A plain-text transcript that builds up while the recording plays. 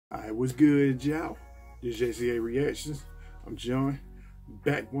Alright, what's good, y'all? This is J.C.A. Reactions. I'm John,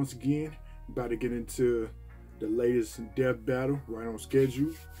 back once again, about to get into the latest death battle, right on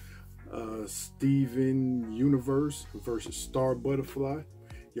schedule. Steven Universe versus Star Butterfly.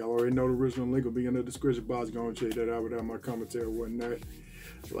 Y'all already know the original link will be in the description box. Go and check that out without my commentary or whatnot.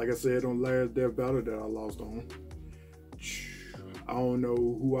 Like I said on last death battle that I lost on, I don't know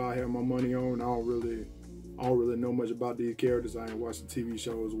who I have my money on. I don't really know much about these characters. I ain't watching TV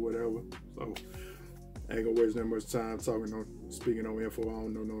shows or whatever, so I ain't gonna waste that much time speaking on info I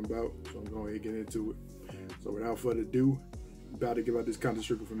don't know nothing about. So I'm going to get into it. So without further ado, about to give out this content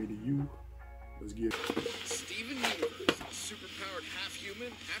strictly for me to you. Let's get it. Steven Universe, a superpowered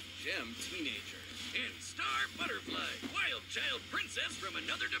half-human, half-gem teenager. And Star Butterfly, wild child princess from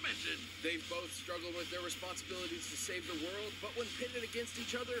another dimension. They've both struggled with their responsibilities to save the world, but when pitted against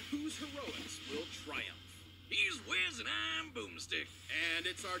each other, whose heroics will triumph? He's Wiz and I'm Boomstick. And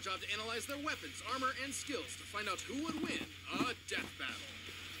it's our job to analyze their weapons, armor, and skills to find out who would win a death battle.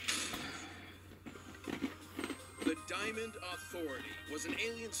 The Diamond Authority was an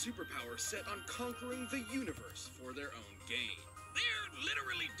alien superpower set on conquering the universe for their own gain. They're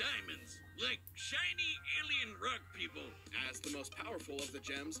literally diamonds, like shiny alien rock people. As the most powerful of the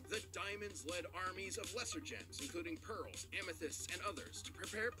gems, the diamonds led armies of lesser gems, including pearls, amethysts, and others, to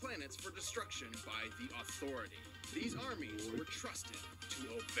prepare planets for destruction by the Authority. These armies were trusted to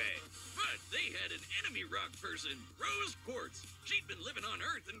obey. But they had an enemy rock person, Rose Quartz. She'd been living on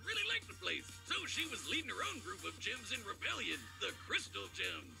Earth and really liked the place, so she was leading her own group of gems in rebellion, the Crystal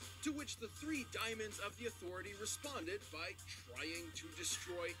Gems. To which the three diamonds of the Authority responded by trying to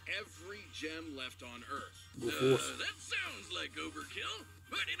destroy every gem left on Earth. That sounds like overkill.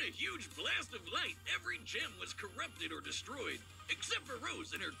 But in a huge blast of light, every gem was corrupted or destroyed, except for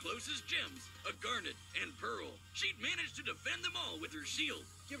Rose and her closest gems, a garnet and pearl. She'd managed to defend them all with her shield.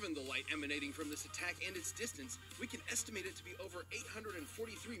 Given the light emanating from this attack and its distance, we can estimate it to be over 843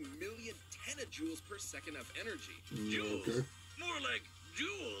 million tenajoules per second of energy. Joules? Okay. More like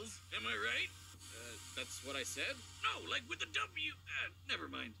joules, am I right? That's what I said? No, like with the W. Never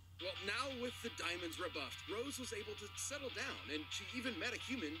mind. Well, now with the diamonds rebuffed, Rose was able to settle down, and she even met a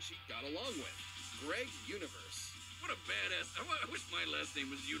human she got along with, Greg Universe. What a badass. I wish my last name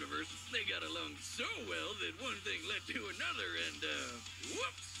was Universe. They got along so well that one thing led to another, and,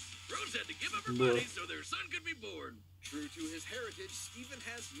 whoops! Rose had to give up her body so their son could be born. True to his heritage, Steven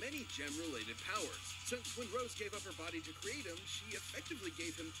has many gem-related powers. Since when Rose gave up her body to create him, she effectively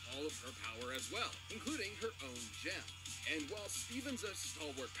gave him all of her power as well, including her own gem. And while Steven's a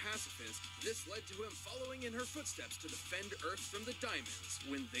stalwart pacifist, this led to him following in her footsteps to defend Earth from the diamonds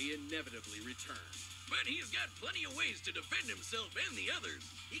when they inevitably return. But he's got plenty of ways to defend himself and the others.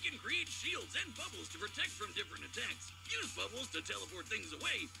 He can create shields and bubbles to protect from different attacks, use bubbles to teleport things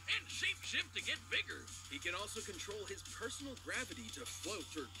away, and shape-shift to get bigger. He can also control his personal gravity to float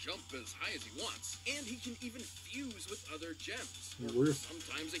or jump as high as he wants. And he can even fuse with other gems, or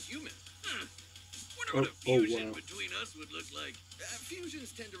sometimes a human. Wonder what a fusion between us would look like.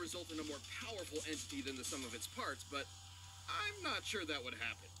 Fusions tend to result in a more powerful entity than the sum of its parts, but I'm not sure that would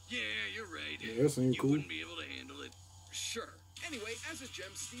happen. Yeah, you're right. Yeah, that seems cool. You wouldn't be able to handle it. Sure. Anyway, as a gem,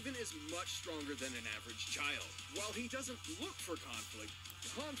 Steven is much stronger than an average child. While he doesn't look for conflict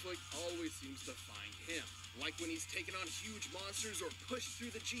always seems to find him. Like when he's taken on huge monsters or pushed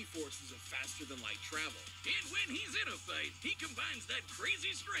through the G-forces of faster-than-light travel. And when he's in a fight, he combines that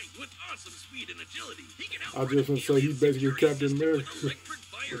crazy strength with awesome speed and agility. He can I just want to say he's basically Captain America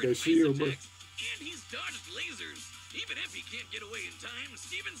with that shield, bro. And he's dodged lasers. Even if he can't get away in time,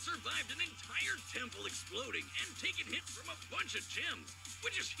 Steven survived an entire temple exploding and taken hits from a bunch of gems,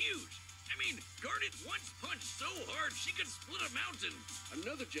 which is huge. I mean, Garnet once punched so hard she could split a mountain.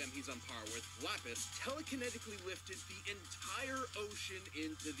 Another gem he's on par with, Lapis, telekinetically lifted the entire ocean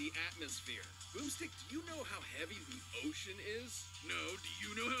into the atmosphere. Boomstick, do you know how heavy the ocean is? No, do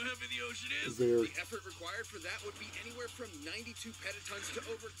you know how heavy the ocean is? The effort required for that would be anywhere from 92 petatons to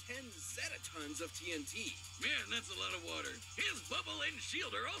over 10 zetatons of TNT. Man, that's a lot of water. His bubble and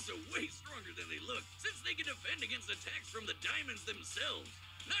shield are also way stronger than they look, since they can defend against attacks from the diamonds themselves.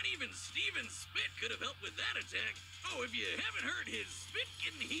 Not even Steven's spit could have helped with that attack. Oh, if you haven't heard, his spit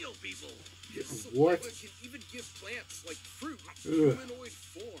can heal people. What? It can even give plants, like fruit, humanoid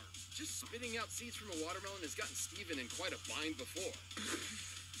form. Just spitting out seeds from a watermelon has gotten Steven in quite a bind before.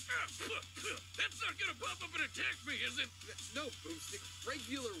 That's not gonna pop up and attack me, is it? No, Boomstick.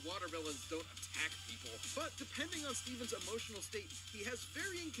 Regular watermelons don't attack people. But depending on Steven's emotional state, he has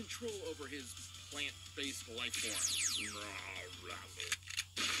varying control over his plant-based life form.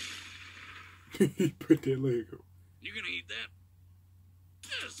 He put that leg up. You gonna eat that?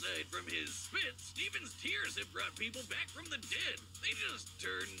 Yes, aside from his spit, Steven's tears have brought people back from the dead. They just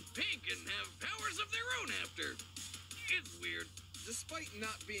turn pink and have powers of their own after. It's weird. Despite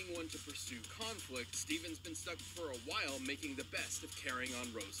not being one to pursue conflict, Steven's been stuck for a while making the best of carrying on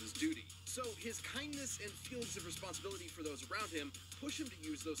Rose's duty. So his kindness and feelings of responsibility for those around him push him to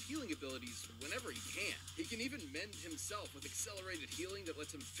use those healing abilities whenever he can. He can even mend himself with accelerated healing that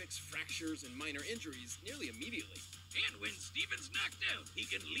lets him fix fractures and minor injuries nearly immediately. And when Steven's knocked out, he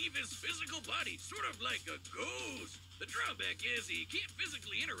can leave his physical body, sort of like a ghost. The drawback is he can't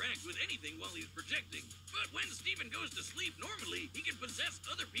physically interact with anything while he's projecting. But when Steven goes to sleep normally, he can possess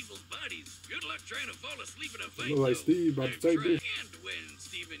other people's bodies. Good luck trying to fall asleep in a fight, Look like Steve about to take this. And when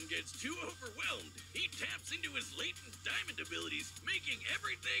Steven gets too overwhelmed, he taps into his latent diamond abilities, making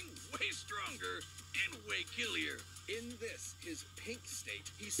everything way stronger and way killier. In this, his pink state,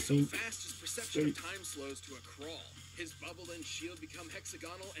 he's so fast his perception of time slows to a crawl. His bubble and shield become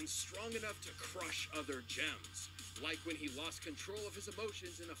hexagonal and strong enough to crush other gems. Like when he lost control of his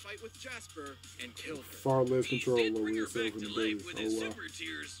emotions in a fight with Jasper and killed her. Far less control He did over bring her himself back in to the life days. with Oh his wow. super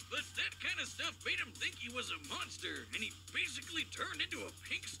tears, but that kind of stuff made him think he was a monster, and he basically turned into a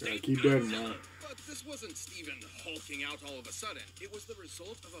pink state keep that in Godzilla. mind. But this wasn't Steven hulking out all of a sudden. It was the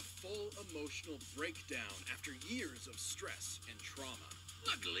result of a full emotional breakdown after years of stress and trauma.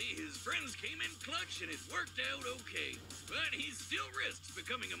 Luckily, his friends came in clutch and it worked out okay. But he still risks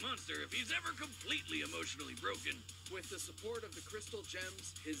becoming a monster if he's ever completely emotionally broken. With the support of the Crystal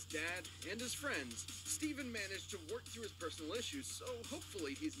Gems, his dad, and his friends, Steven managed to work through his personal issues, so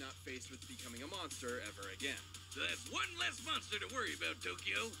hopefully he's not faced with becoming a monster ever again. That's one less monster to worry about,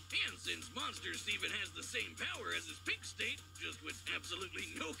 Tokyo. And since Monster Steven has the same power as his pink state, just with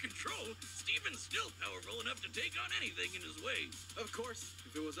absolutely no control, Steven's still powerful enough to take on anything in his way. Of course,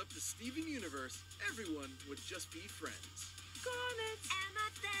 if it was up to Steven Universe, everyone would just be friends. Garnet,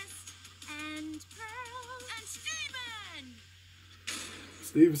 Amethyst, and Pearl, and Steven!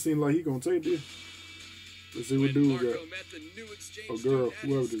 Steven seemed like he gonna take this. Let's see what When dude Marco got. met the new exchange A girl, student at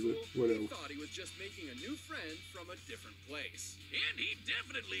whoever his it is, school, whatever. he thought he was just making a new friend from a different place. And he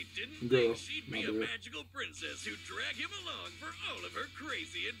definitely didn't Girl, think she'd my be a bad. magical princess who'd drag him along for all of her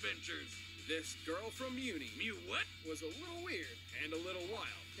crazy adventures. This girl from Uni You what? was a little weird and a little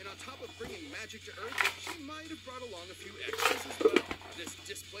wild. And on top of bringing magic to Earth, she might have brought along a few extras as well. This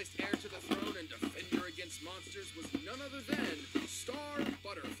displaced heir to the throne and defender against monsters was none other than Star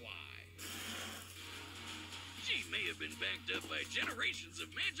Butterfly. She may have been backed up by generations of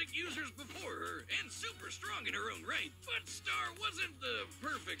magic users before her and super strong in her own right, but Star wasn't the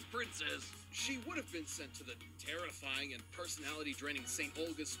perfect princess. She would have been sent to the terrifying and personality-draining St.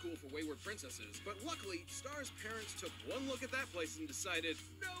 Olga's School for Wayward Princesses, but luckily, Star's parents took one look at that place and decided,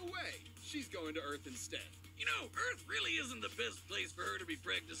 no way, she's going to Earth instead. You know, Earth really isn't the best place for her to be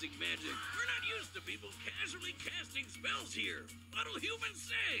practicing magic. We're not used to people casually casting spells here. What'll humans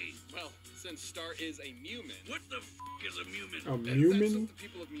say? Well, since Star is a Mumin, What the is a Mumin? A that's Mumin? what the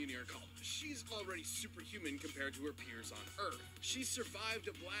people of Muni are called. She's already superhuman compared to her peers on Earth. She survived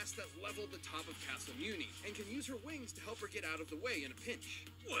a blast that leveled the top of Castle Muni and can use her wings to help her get out of the way in a pinch.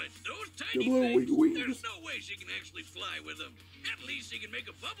 What, those tiny little things? wings. There's no way she can actually fly with them. At least she can make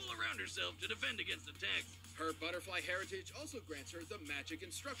a bubble around herself to defend against attacks. Her butterfly heritage also grants her the Magic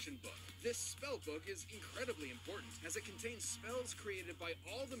Instruction Book. This spell book is incredibly important as it contains spells created by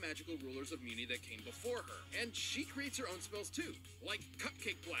all the magical rulers of Muni that came before her. And she creates her own spells too, like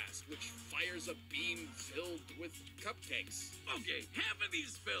Cupcake Blast, which fires a beam filled with cupcakes. Okay, half of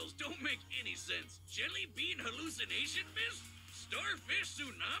these spells don't make any sense. Jelly bean hallucination mist? Starfish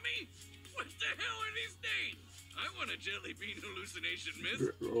tsunami? What the hell are these names? I want a jelly bean hallucination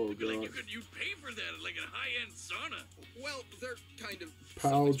mist. Oh You'd god. you'd pay for that at like a high-end sauna. Well, they're kind of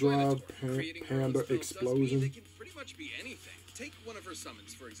Power drive, self-explanatory. Creating her own panda spells does mean explosion. they can pretty much be anything. Take one of her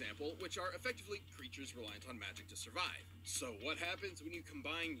summons, for example, which are effectively creatures reliant on magic to survive. So what happens when you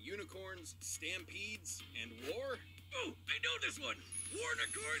combine unicorns, stampedes, and war? Oh, I know this one!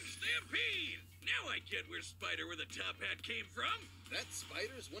 Warnicorn Stampede! Now I get where Spider with a top hat came from. That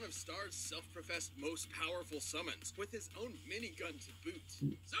spider's one of Star's self-professed most powerful summons, with his own minigun to boot.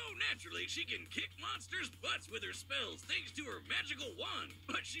 So naturally, she can kick monsters' butts with her spells thanks to her magical wand.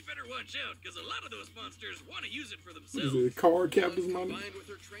 But she better watch out, because a lot of those monsters want to use it for What is themselves. it? Card One captors money? combined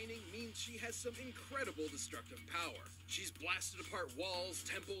with her training means she has some incredible destructive power. She's blasted apart walls,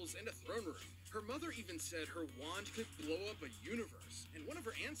 temples, and a throne room. Her mother even said her wand could blow up a universe, and one of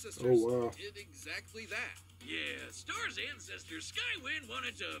her ancestors Oh, wow. did exactly that. Yeah, Star's ancestor Skywind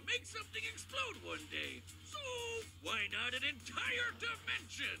wanted to make something explode one day. So, why not an entire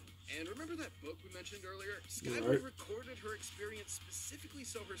dimension? And remember that book we mentioned earlier? Right. Skywind recorded her experience specifically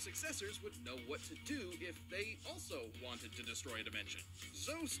so her successors would know what to do if they also wanted to destroy a dimension.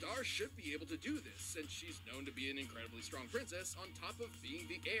 So Star should be able to do this, since she's known to be an incredibly strong princess on top of being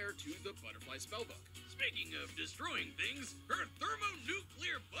the heir to the Butterfly Spellbook. Speaking of destroying things, her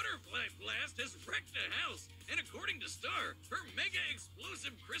thermonuclear butterfly blast has wrecked a house. And according to Star, her mega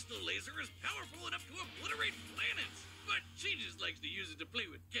explosive crystal laser is powerful enough to obliterate planets. But she just likes to use it to play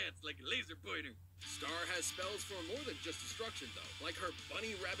with cats like a laser pointer. Star has spells for more than just destruction, though, like her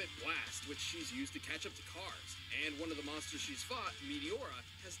Bunny Rabbit Blast, which she's used to catch up to cars. And one of the monsters she's fought, Meteora,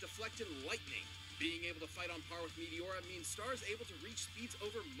 has deflected lightning. Being able to fight on par with Meteora means Star's able to reach speeds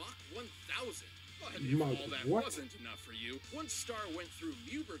over Mach 1000. But if Mach all that what? wasn't enough for you, once Star went through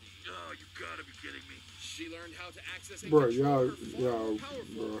puberty, Oh, you gotta be kidding me. she learned how to access and Bruh, control her far y'all, more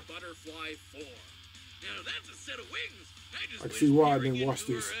powerful bruh. butterfly form. Now that's a set of wings. I just I wish see why I peering didn't watch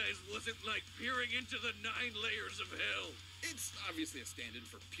into this. her eyes wasn't like peering into the 9 layers of hell. It's obviously a stand-in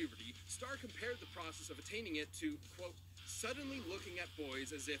for puberty. Star compared the process of attaining it to, quote, suddenly looking at boys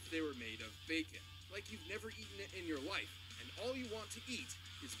as if they were made of bacon. Like you've never eaten it in your life, and all you want to eat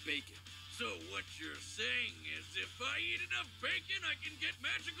is bacon. So what you're saying is if I eat enough bacon, I can get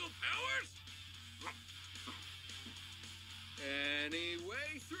magical powers?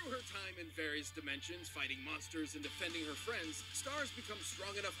 Anyway, through her time in various dimensions, fighting monsters and defending her friends, Star's become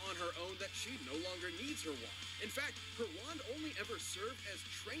strong enough on her own that she no longer needs her wand. In fact, her wand only ever served as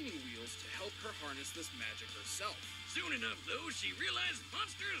training wheels to help her harness this magic herself. Soon enough, though, she realized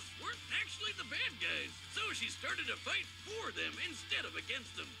monsters weren't actually the bad guys. So she started to fight for them instead of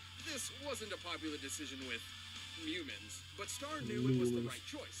against them. This wasn't a popular decision with humans, but Star knew it was the right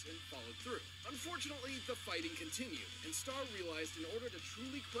choice and followed through. Unfortunately, the fighting continued, and Star realized in order to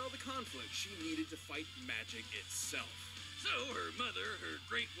truly quell the conflict, she needed to fight magic itself. So her mother, her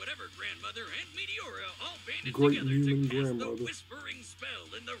great whatever grandmother, and Meteora all banded Great together to human cast grandmother. the whispering spell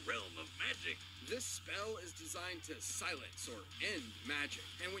in the realm of magic. This spell is designed to silence or end magic,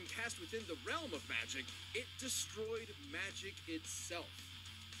 and when cast within the realm of magic, it destroyed magic itself.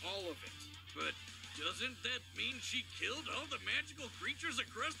 All of it. But doesn't that mean she killed all the magical creatures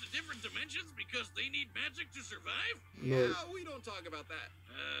across the different dimensions because they need magic to survive? No. Yeah, we don't talk about that.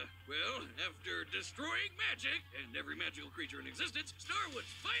 Well, after destroying magic and every magical creature in existence, Star was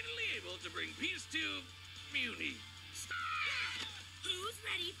finally able to bring peace to Muni. Who's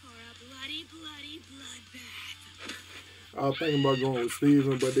ready for a bloody, bloody bloodbath? I was thinking about going with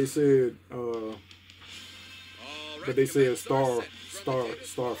Steven, but they said Star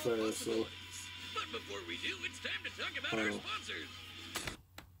fast, so But before we do, it's time to talk about our sponsors.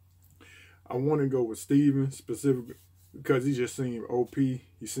 I want to go with Steven specifically because he just seemed OP. He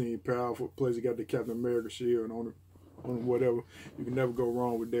seemed powerful. Plus, he got the Captain America shield on whatever. You can never go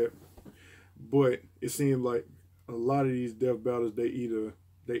wrong with that. But it seemed like a lot of these death battles, they either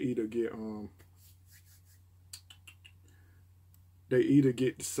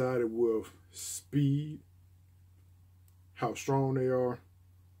get decided with speed, how strong they are,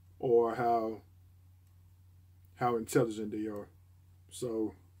 or how intelligent they are.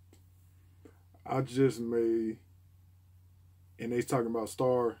 So I just made, and they talking about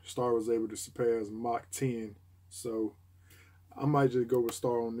Star was able to surpass Mach 10. So I might just go with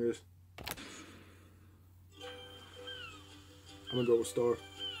Star on this. I'm gonna go with Star. What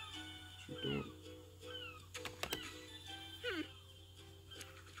you doing?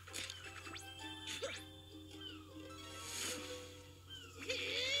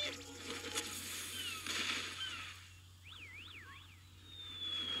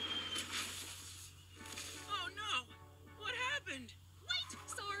 Oh no! What happened? Wait,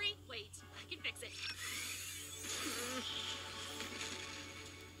 sorry. Wait, I can fix it.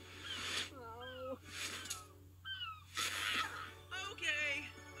 Oh. Okay,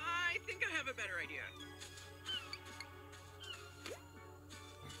 I think I have a better idea.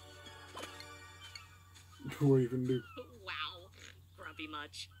 What are you gonna do? Wow. Grumpy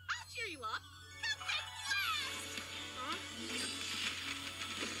much. I'll cheer you up. Cupcake blast! Huh?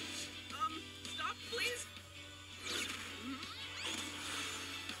 Stop, please.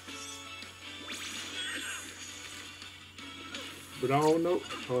 But I don't know.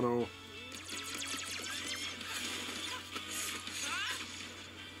 Hold on. Huh?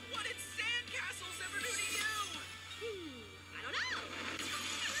 What did sandcastles ever do to you? I don't know.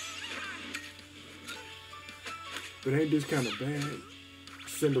 But ain't this kind of bad?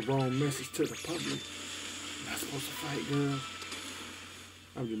 Send the wrong message to the public. Not supposed to fight, girl.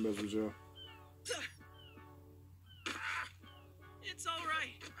 I'm just messing with y'all. It's all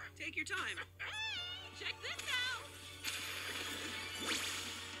right. Take your time. Check this out.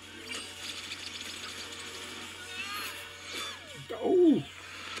 Oh,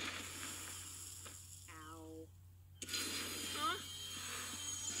 Ow. Huh?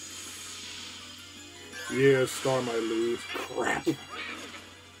 yeah, Star might lose. Crap.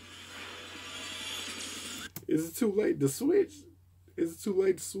 Is it too late to switch? Is it too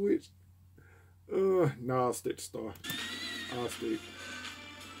late to switch? No, I'll stick to Star. I'll stick.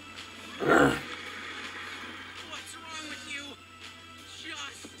 What's wrong with you?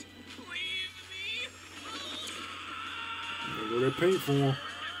 Just leave me alone. Go that paint for him.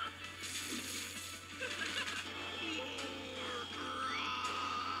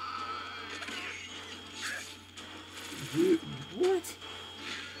 What? See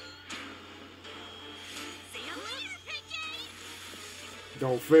you later, Pinky.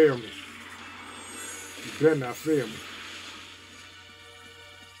 Don't fail me. You better not fail me.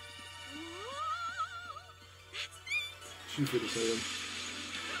 She finna fail me.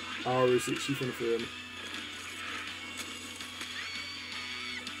 I already see she finna fail me.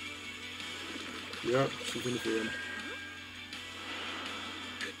 Yep, she finna fail me.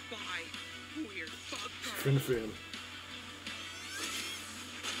 Goodbye, weird bug She girl. finna fail me.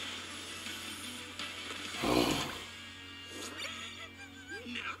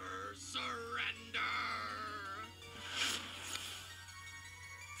 Never surrender.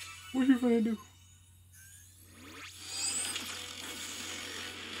 What you finna do?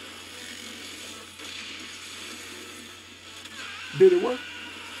 Did it work?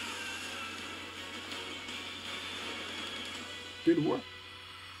 Did it work?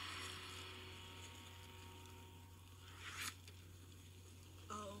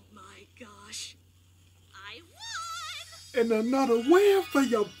 Oh my gosh. I won. And another win for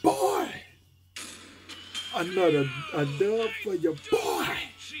your boy. Another a dub for your boy.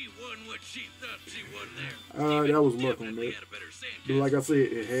 She won what she thought she won there. That was luck on Definitely that. had a better But like I said,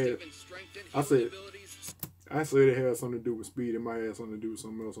 it had. Steven's strength and I said- healing abilities. I said it had something to do with speed. It might have something to do with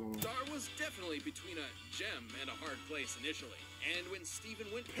something else. On. Star was definitely between a gem and a hard place initially, and when Steven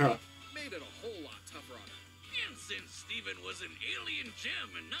went Huh. pink, made it a whole lot tougher on her. And since Steven was an alien gem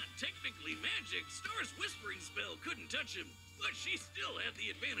and not technically magic, Star's whispering spell couldn't touch him. But she still had the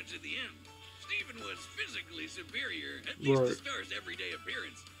advantage at the end. Steven was physically superior, at least to Right. Star's everyday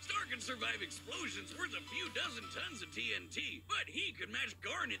appearance. Star could survive explosions worth a few dozen tons of TNT, but he could match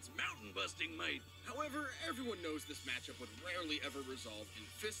Garnet's mountain-busting might. However, everyone knows this matchup would rarely ever resolve in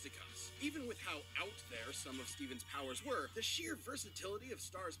fisticuffs. Even with how out there some of Steven's powers were, the sheer versatility of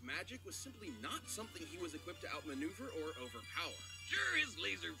Star's magic was simply not something he was equipped to outmaneuver or overpower. Sure, his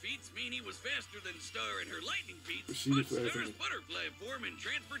laser feats mean he was faster than Star and her lightning feats, But she but was faster Star's than- butterfly form and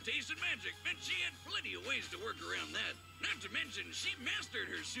transportation magic meant she had plenty of ways to work around that. Not to mention, she mastered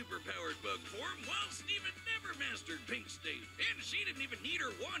her superpowered bug form while Steven never mastered Pink State. And she didn't even need her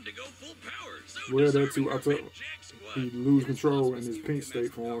wand to go full power, so Well, that disarming too, I her told- meant Jack squad. He lose It is control possible in his Steven pink could match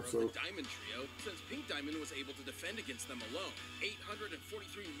state the power form. of So the Diamond Trio, since Pink Diamond was able to defend against them alone.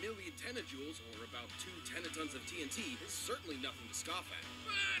 843 million tenajoules, or about 2 tenatons of TNT, is certainly nothing to scoff at.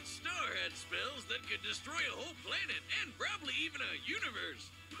 But Star had spells that could destroy a whole planet and probably even a universe.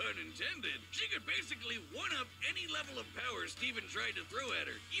 Pun intended. She could basically one-up any level of power Steven tried to throw at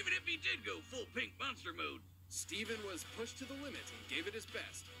her, even if he did go full pink monster mode. Steven was pushed to the limit and gave it his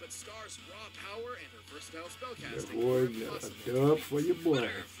best, but Star's raw power and her versatile yeah, spellcasting boy, were yeah, impossible a to dub beat. for your boy.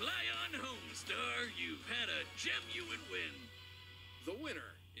 Better fly on home, Star. You've had a gem you would win. The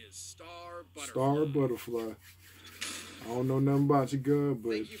winner is Star Butterfly. Star Butterfly. I don't know nothing about you, girl,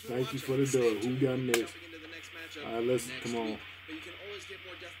 but thank you for the dub. Who got next? Jumping into the next matchup All right, let's next come on. week, but you can always get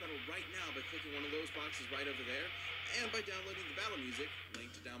more Death Metal right now by clicking one of those boxes right over there, and by downloading the battle music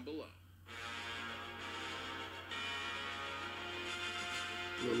linked down below.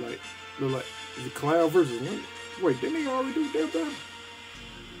 Look like, is it Cloud versus Link? Wait, didn't they already do their battle?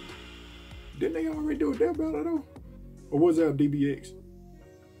 Didn't they already do a their battle though? Or was that DBX?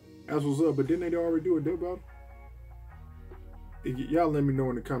 That's what's up, but didn't they already do a their battle? Y'all let me know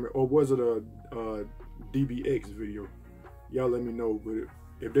in the comment. Or was it a DBX video? Y'all let me know. But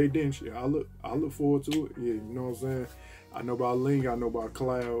if they didn't, shit, I look forward to it. Yeah, you know what I'm saying? I know about Link, I know about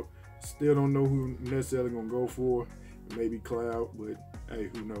Cloud. Still don't know who necessarily gonna go for. Maybe Cloud, but hey,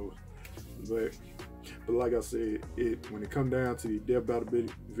 who knows? But like I said, when it come down to the death battle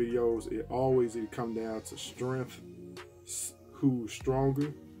videos, it come down to strength, who's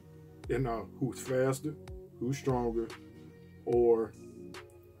stronger, and who's faster, who's stronger, or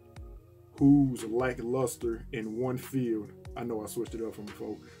who's lackluster in one field I know I switched it up from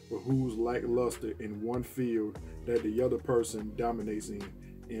before, but who's lackluster in one field that the other person dominates in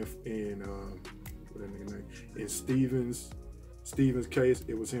what that nigga name? In Steven's case,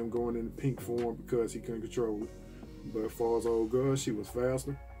 it was him going in the pink form because he couldn't control it. But as far as old girl, she was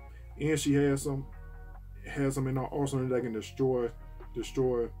faster, and she had some in her arsenal that can destroy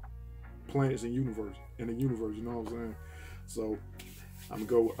planets and the universe. You know what I'm saying? So I'm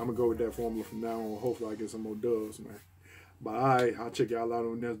gonna go with that formula from now on. Hopefully I get some more dubs, man. But alright, I'll check y'all out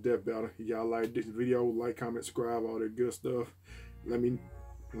on the next death battle. If y'all like this video, like, comment, subscribe, all that good stuff. Let me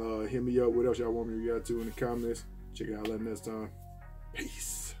hit me up. What else y'all want me to react to in the comments? Check it out next time.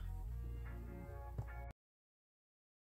 Peace.